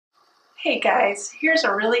Hey guys, here's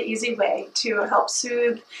a really easy way to help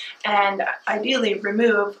soothe and ideally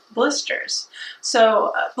remove blisters.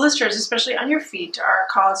 So blisters, especially on your feet, are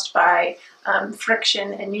caused by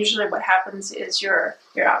friction, and usually what happens is you're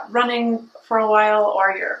out running for a while,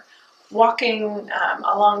 or you're walking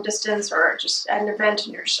a long distance, or just at an event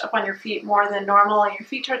and you're just up on your feet more than normal, and your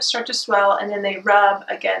feet start to swell, and then they rub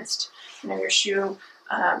against your shoe,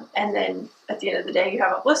 and then at the end of the day you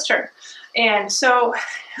have a blister. And so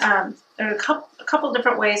there are a couple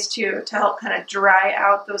different ways to help kind of dry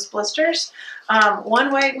out those blisters.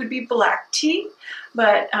 One way would be black tea,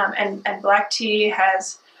 but and black tea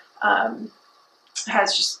has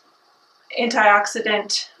just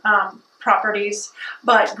antioxidant properties,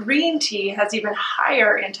 but green tea has even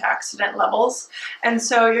higher antioxidant levels. And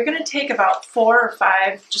so you're going to take about 4 or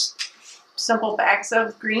 5 just simple bags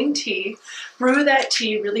of green tea, brew that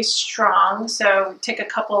tea really strong. So take a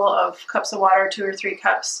couple of cups of water, 2 or 3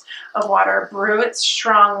 cups of water, brew it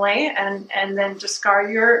strongly, and then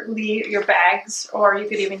discard your bags, or you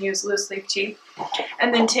could even use loose leaf tea.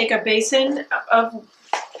 And then take a basin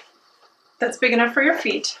that's big enough for your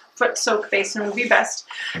feet. Foot soak basin would be best.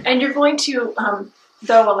 And you're going to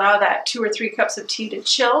though allow that 2 or 3 cups of tea to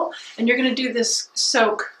chill, and you're going to do this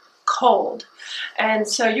soak cold. And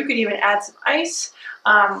so you could even add some ice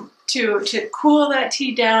to cool that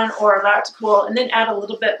tea down, or allow it to cool, and then add a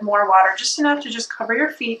little bit more water, just enough to just cover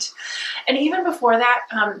your feet. And even before that,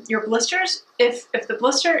 your blisters, if the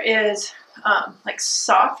blister is like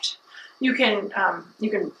soft, you can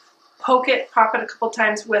pop it a couple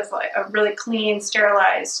times with like a really clean,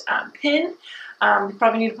 sterilized pin. You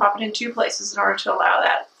probably need to pop it in 2 places in order to allow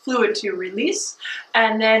that fluid to release.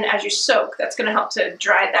 And then as you soak, that's going to help to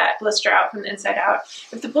dry that blister out from the inside out.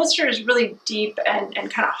 If the blister is really deep and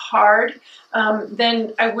kind of hard,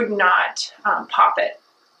 then I would not pop it.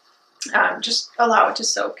 Just allow it to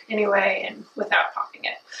soak anyway, and without popping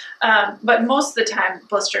it. But most of the time,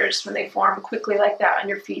 blisters, when they form quickly like that on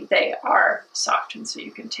your feet, they are soft, and so you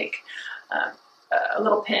can take a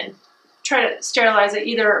little pin, try to sterilize it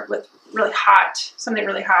either with something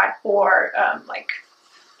really hot, or like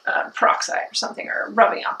peroxide or something, or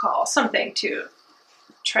rubbing alcohol, something to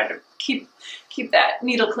try to keep that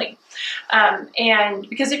needle clean. And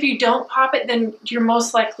because if you don't pop it, then you're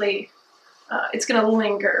most likely it's going to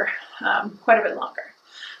linger quite a bit longer.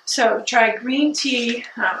 So try green tea,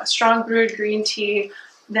 a strong brewed green tea,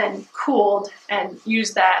 then cooled, and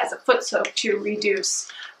use that as a foot soak to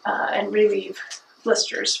reduce and relieve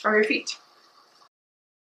blisters from your feet.